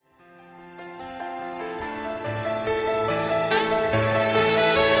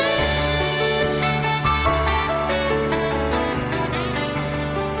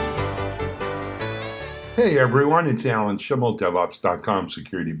Hey everyone, it's Alan Schimmel, DevOps.com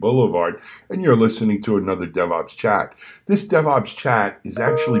Security Boulevard, and you're listening to another DevOps Chat. This DevOps Chat is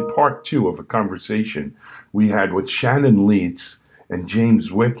actually part two of a conversation we had with Shannon Leitz and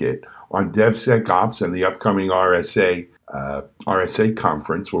James Wickett on DevSecOps and the upcoming RSA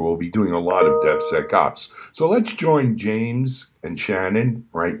conference, where we'll be doing a lot of DevSecOps. So let's join James and Shannon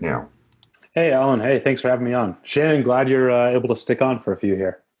right now. Hey, Alan. Hey, thanks for having me on. Shannon, glad you're able to stick on for a few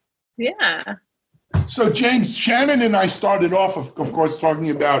here. Yeah. So, James, Shannon and I started off, of course, talking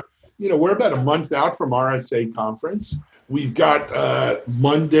about, we're about a month out from RSA conference. We've got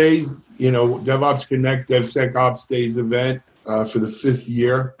Mondays, DevOps Connect, DevSecOps Days event for the fifth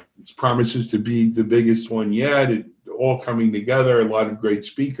year. It promises to be the biggest one yet. It all coming together, a lot of great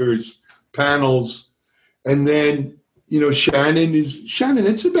speakers, panels. And then, Shannon,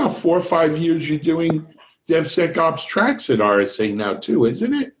 it's about 4 or 5 years you're doing DevSecOps tracks at RSA now, too,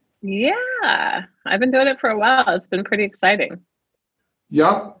 isn't it? Yeah, I've been doing it for a while. It's been pretty exciting.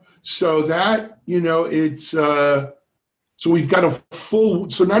 Yep. So that, so we've got so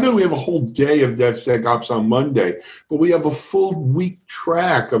not only do we have a whole day of DevSecOps on Monday, but we have a full week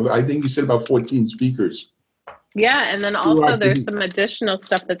track of, I think you said about 14 speakers. Yeah, and then also there's some additional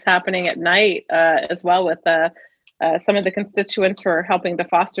stuff that's happening at night as well with some of the constituents who are helping to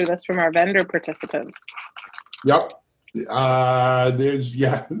foster this from our vendor participants. Yep. There's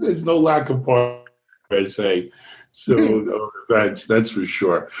no lack of RSA. So that's for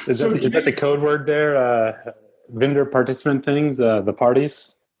sure. Is that the code word there? Vendor participant things, the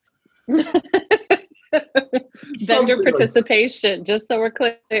parties? Vendor participation, like, just so we're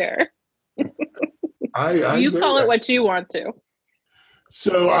clear. You call it what you want to.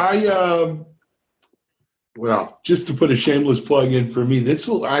 So just to put a shameless plug in for me, this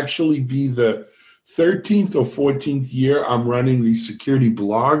will actually be the 13th or 14th year I'm running the Security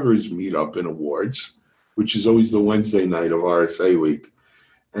Bloggers Meetup and Awards, which is always the Wednesday night of RSA week.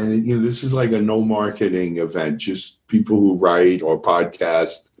 And, this is like a no marketing event, just people who write or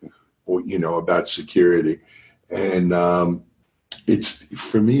podcast or, about security. And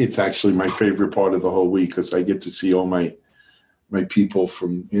for me, it's actually my favorite part of the whole week because I get to see all my people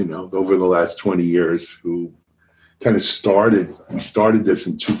from, over the last 20 years who kind of we started this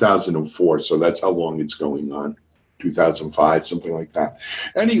in 2004, so that's how long it's going on, 2005, something like that.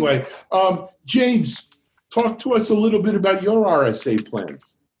 Anyway, James, talk to us a little bit about your RSA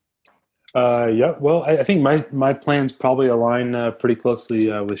plans. Yeah, well, I think my plans probably align pretty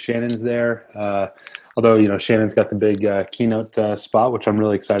closely with Shannon's there. Although, Shannon's got the big keynote spot, which I'm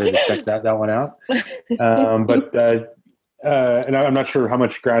really excited to check that one out. And I'm not sure how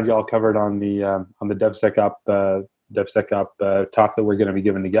much ground y'all covered on the DevSecOps talk that we're going to be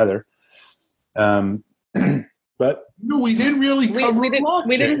giving together. But no, we didn't really cover it.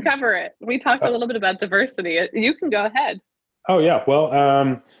 We didn't cover it. We talked a little bit about diversity. You can go ahead. Oh yeah, well,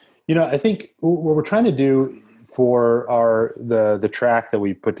 I think what we're trying to do for the track that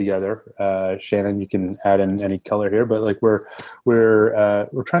we put together, Shannon, you can add in any color here, but like we're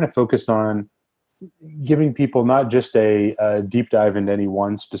trying to focus on giving people not just a deep dive into any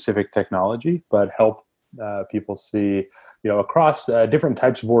one specific technology, but help people see, across different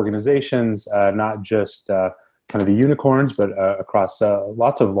types of organizations, not just kind of the unicorns, but across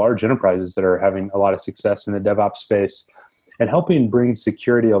lots of large enterprises that are having a lot of success in the DevOps space, and helping bring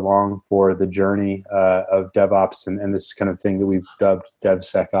security along for the journey of DevOps and this kind of thing that we've dubbed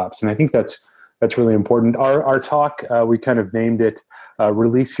DevSecOps. And I think that's really important. Our talk, we kind of named it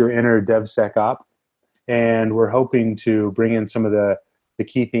Release Your Inner DevSecOps. And we're hoping to bring in some of the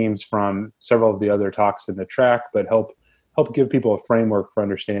key themes from several of the other talks in the track, but help give people a framework for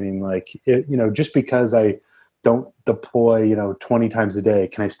understanding, like, just because I don't deploy, 20 times a day,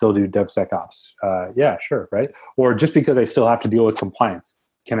 can I still do DevSecOps? Yeah, sure, right? Or just because I still have to deal with compliance,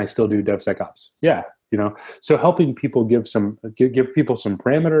 can I still do DevSecOps? Yeah, So helping people give people some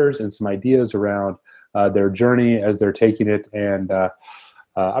parameters and some ideas around their journey as they're taking it. And I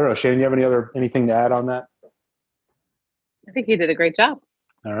don't know, Shannon, you have anything to add on that? I think you did a great job.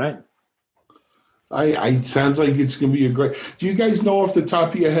 All right. I sounds like it's going to be a great. Do you guys know off the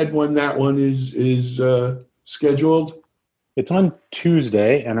top of your head when that one is scheduled? It's on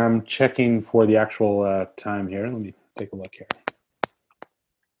Tuesday, and I'm checking for the actual time here. Let me take a look here.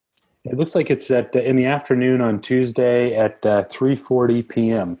 It looks like it's in the afternoon on Tuesday at 3:40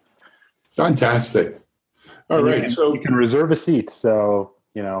 p.m. Fantastic. All right, so you can reserve a seat. So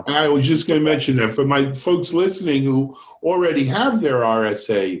I was just going to mention that for my folks listening who already have their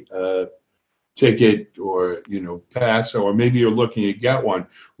RSA ticket or pass, or maybe you're looking to get one.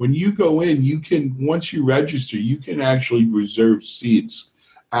 When you go in, you can, once you register, you can actually reserve seats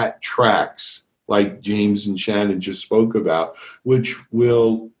at tracks like James and Shannon just spoke about, which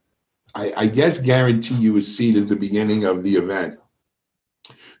will, I guess, guarantee you a seat at the beginning of the event.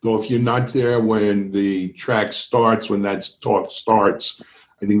 Though if you're not there when the track starts, when that talk starts,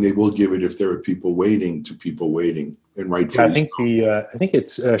 I think they will give it if there are people waiting, and rightfully I think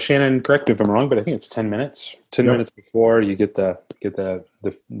it's Shannon. Correct me if I'm wrong, but I think it's 10 minutes. 10 Yep. minutes before you get the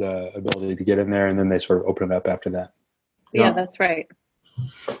ability to get in there, and then they sort of open it up after that. Yeah, that's right.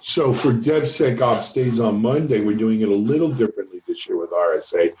 So for DevSecOps Days on Monday, we're doing it a little differently this year with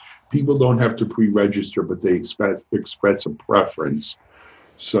RSA. People don't have to pre-register, but they express a preference.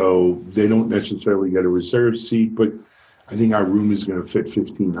 So they don't necessarily get a reserved seat, but I think our room is going to fit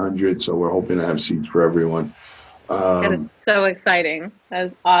 1,500, so we're hoping to have seats for everyone. That is so exciting. That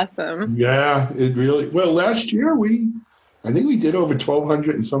is awesome. Yeah, it really. Well, last year I think we did over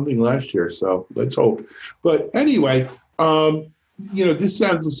 1,200 and something last year. So let's hope. But anyway, this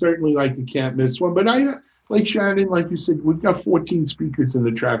sounds certainly like you can't miss one. But like Shannon, like you said, we've got 14 speakers in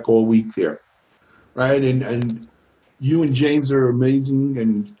the track all week there, right? And you and James are amazing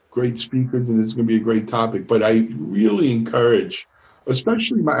and great speakers, and it's going to be a great topic. But I really encourage,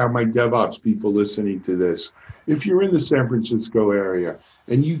 especially my DevOps people listening to this, if you're in the San Francisco area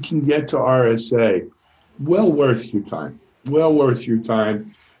and you can get to RSA, well worth your time. Well worth your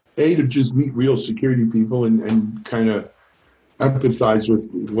time. A, to just meet real security people and kind of empathize with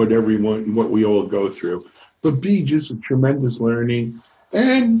what we all go through. But B, just a tremendous learning.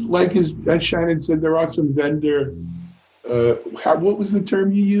 And like as Shannon said, there are some vendor, what was the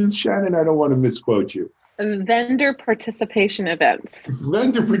term you used, Shannon? I don't want to misquote you. Vendor participation events.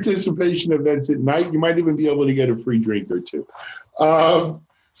 Vendor participation events at night. You might even be able to get a free drink or two.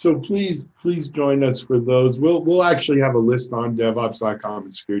 So please join us for those. We'll actually have a list on DevOps.com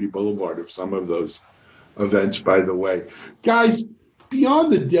and Security Boulevard of some of those events, by the way. Guys,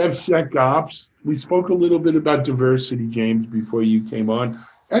 beyond the DevSecOps, we spoke a little bit about diversity, James, before you came on.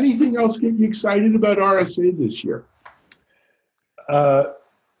 Anything else get you excited about RSA this year?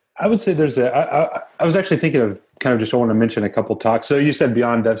 I would say I was actually thinking of kind of just want to mention a couple talks. So you said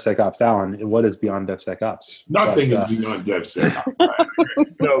beyond DevSecOps, Alan. What is beyond DevSecOps? Nothing is beyond DevSecOps.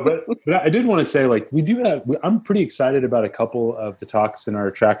 No, but I did want to say, like, I'm pretty excited about a couple of the talks in our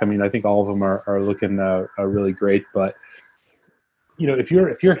track. I mean, I think all of them are looking really great. But if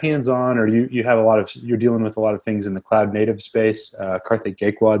you're hands-on or you have you're dealing with a lot of things in the cloud native space, Karthik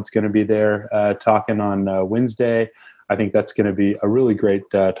Gaikwad's going to be there talking on Wednesday. I think that's going to be a really great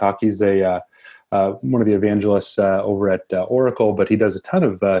talk. He's one of the evangelists over at Oracle, but he does a ton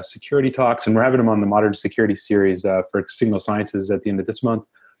of security talks, and we're having him on the Modern Security series for Signal Sciences at the end of this month.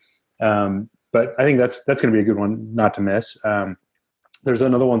 But I think that's going to be a good one not to miss. There's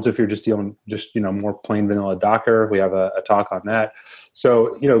another one, so if you're just dealing more plain vanilla Docker, we have a talk on that.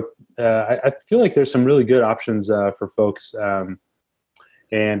 So I feel like there's some really good options for folks, and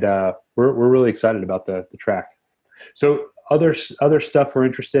we're really excited about the track. So other stuff we're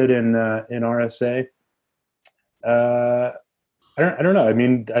interested in RSA. I don't know. I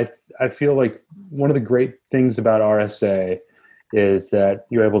mean, I feel like one of the great things about RSA is that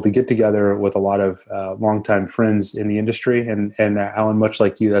you're able to get together with a lot of longtime friends in the industry, and Alan, much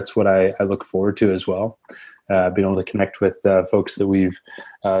like you, that's what I look forward to as well. Being able to connect with folks that we've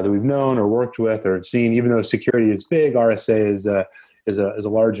known or worked with or seen. Even though security is big, RSA is a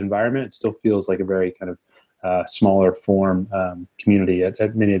large environment. It still feels like a very kind of smaller form community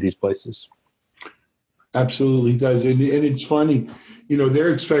at many of these places. Absolutely does. And it's funny,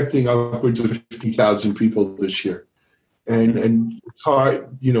 they're expecting upwards of 50,000 people this year. And it's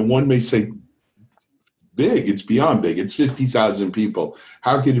hard, one may say big, it's beyond big. It's 50,000 people.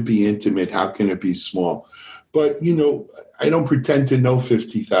 How can it be intimate? How can it be small? But, I don't pretend to know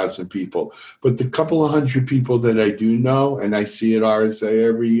 50,000 people, but the couple of hundred people that I do know, and I see at RSA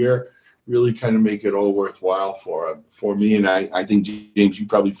every year, really kind of make it all worthwhile for me. And I think, James, you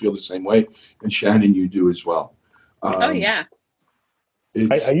probably feel the same way. And Shannon, you do as well. Oh, yeah.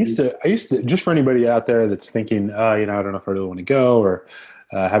 I used to, just for anybody out there that's thinking, I don't know if I really want to go or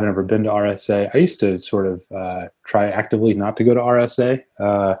haven't ever been to RSA. I used to sort of try actively not to go to RSA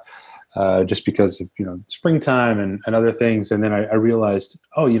just because of, springtime and other things. And then I realized,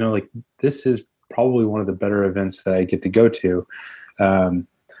 this is probably one of the better events that I get to go to.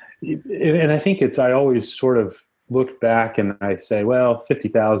 And I think I always sort of look back and I say, well,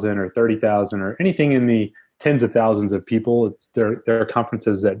 50,000 or 30,000 or anything in the tens of thousands of people, there are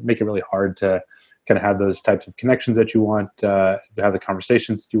conferences that make it really hard to kind of have those types of connections that you want, to have the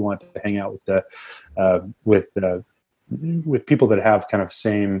conversations that you want, to hang out with people that have kind of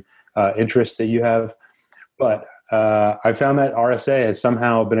same interests that you have. But I found that RSA has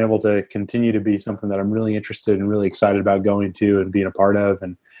somehow been able to continue to be something that I'm really interested and really excited about going to and being a part of.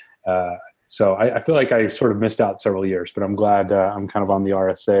 And so I feel like I sort of missed out several years, but I'm glad I'm kind of on the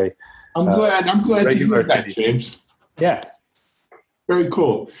RSA. I'm glad to hear that, James. Yeah. Very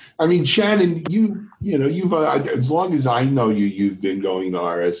cool. I mean, Shannon, you've as long as I know you, you've been going to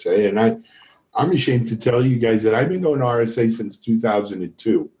RSA, and I'm ashamed to tell you guys that I've been going to RSA since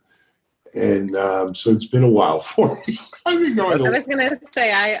 2002. And so it's been a while for me. I've been going. I was going to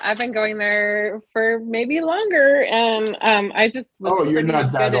say I've been going there for maybe longer, and I just you're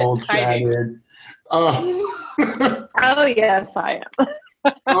not that old, Shannon. Oh yes, I am.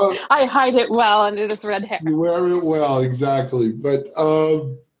 I hide it well under this red hair. You wear it well, exactly. But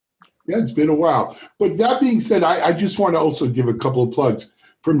yeah, it's been a while. But that being said, I just want to also give a couple of plugs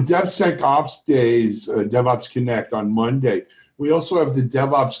from DevSecOps Days, DevOps Connect on Monday. We also have the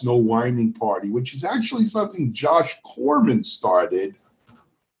DevOps No Whining Party, which is actually something Josh Corman started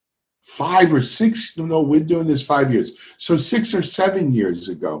 5 or 6. No, we're doing this 5 years. So 6 or 7 years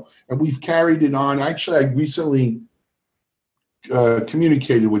ago. And we've carried it on. Actually, I recently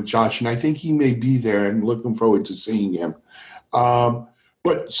communicated with Josh, and I think he may be there. I'm looking forward to seeing him.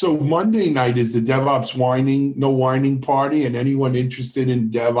 But so Monday night is the DevOps No Whining Party, and anyone interested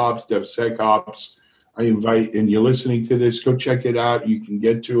in DevOps, DevSecOps, I invite, and you're listening to this, go check it out. You can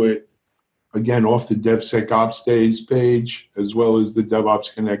get to it, again, off the DevSecOps Days page, as well as the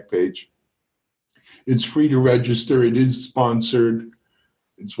DevOps Connect page. It's free to register. It is sponsored.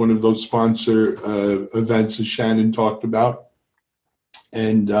 It's one of those sponsor events that Shannon talked about.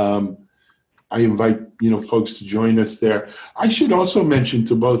 And I invite folks to join us there. I should also mention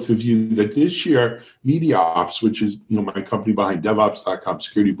to both of you that this year, MediaOps, which is my company behind DevOps.com,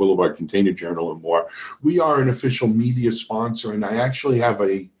 Security Boulevard, Container Journal, and more, we are an official media sponsor, and I actually have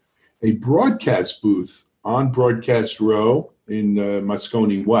a broadcast booth on Broadcast Row in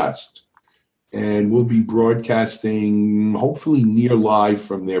Moscone West, and we'll be broadcasting hopefully near live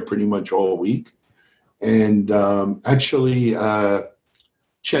from there pretty much all week. And actually,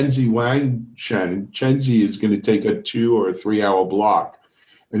 Chenzi Wang, Shannon, Chenzi is going to take a 2 or 3 hour block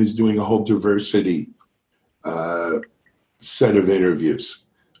and is doing a whole diversity set of interviews,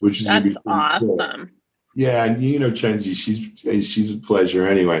 which is that's awesome. Cool. Yeah, and Chenzi, she's a pleasure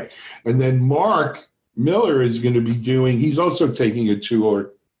anyway. And then Mark Miller is going to be he's also taking a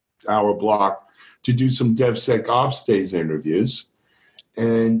 2 hour block to do some DevSecOps Days interviews.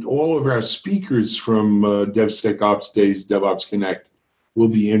 And all of our speakers from DevSecOps Days, DevOps Connect, will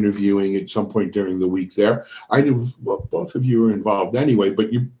be interviewing at some point during the week there. I know both of you are involved anyway,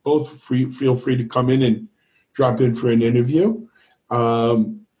 but you both feel free to come in and drop in for an interview.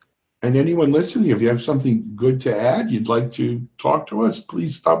 And anyone listening, if you have something good to add, you'd like to talk to us,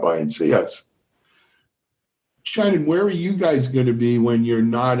 please stop by and see us. Shannon, where are you guys going to be when you're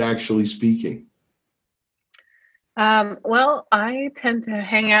not actually speaking? Well, I tend to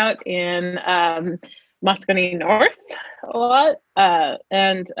hang out in Moscone North a lot,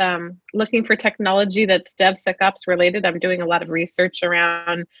 and looking for technology that's DevSecOps related. I'm doing a lot of research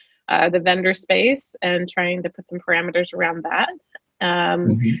around the vendor space and trying to put some parameters around that.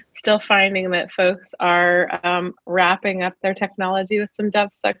 Still finding that folks are wrapping up their technology with some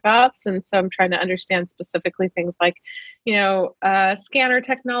DevSecOps, and so I'm trying to understand specifically things like, scanner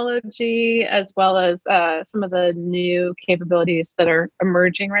technology, as well as some of the new capabilities that are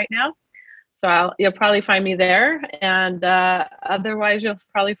emerging right now. So you'll probably find me there, and otherwise you'll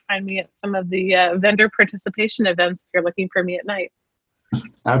probably find me at some of the vendor participation events if you're looking for me at night.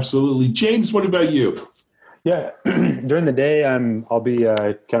 Absolutely. James, what about you? Yeah, during the day, I'll be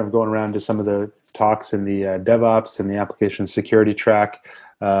kind of going around to some of the talks in the DevOps and the application security track.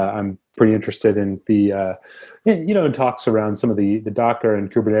 I'm pretty interested in the, in talks around some of the Docker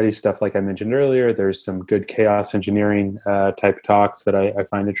and Kubernetes stuff, like I mentioned earlier. There's some good chaos engineering type talks that I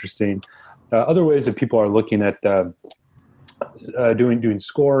find interesting. Other ways that people are looking at doing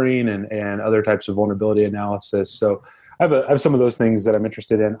scoring and other types of vulnerability analysis. So I have some of those things that I'm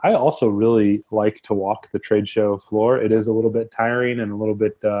interested in. I also really like to walk the trade show floor. It is a little bit tiring and a little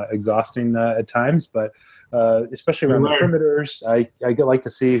bit exhausting at times, but especially around the perimeters, I like to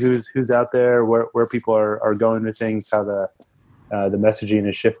see who's out there, where people are going with things, how the messaging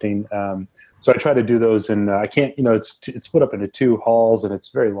is shifting. So I try to do those, and I can't, it's split up into 2 halls, and it's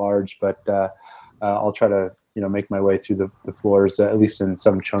very large, but I'll try to, make my way through the floors, at least in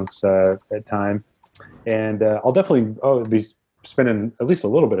some chunks at time. And I'll definitely be spending at least a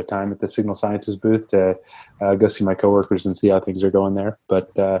little bit of time at the Signal Sciences booth to go see my coworkers and see how things are going there. But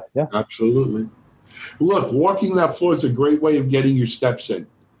yeah. Absolutely. Look, walking that floor is a great way of getting your steps in.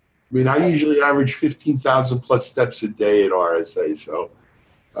 I mean, I usually average 15,000 plus steps a day at RSA, so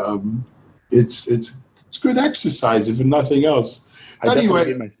it's good exercise if nothing else. I definitely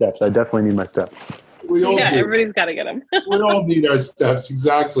need my steps. I definitely need my steps. We all do. Everybody's got to get them. We all need our steps,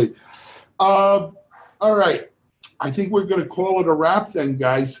 exactly. All right. I think we're going to call it a wrap then,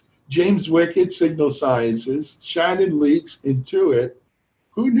 guys. James Wickett, Signal Sciences. Shannon Leeks, Intuit.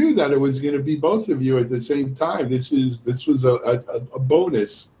 Who knew that it was going to be both of you at the same time? This was a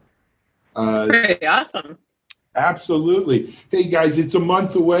bonus. Pretty awesome. Absolutely. Hey, guys, it's a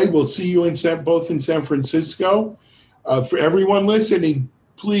month away. We'll see you both in San Francisco. For everyone listening,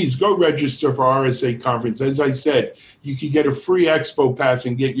 please go register for RSA Conference. As I said, you can get a free Expo Pass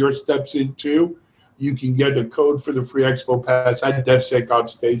and get your steps in too. You can get a code for the free Expo Pass at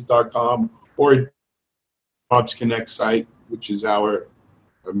DevSecOpsDays.com or Ops Connect site, which is our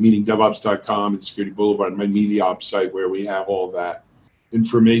meeting DevOps.com and Security Boulevard, my Media Ops site, where we have all that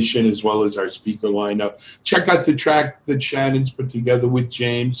information as well as our speaker lineup. Check out the track that Shannon's put together with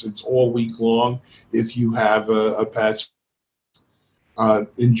James. It's all week long. If you have a pass,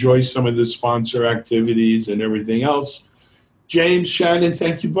 enjoy some of the sponsor activities and everything else. James, Shannon,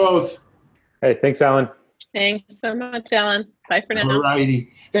 thank you both. Hey, thanks, Alan. Thanks so much, Alan. Bye for now. All righty.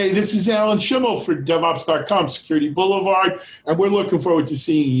 Hey, this is Alan Schimmel for DevOps.com, Security Boulevard, and we're looking forward to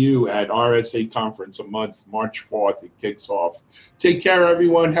seeing you at RSA Conference a month, March 4th. It kicks off. Take care,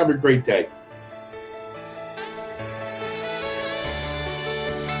 everyone. Have a great day.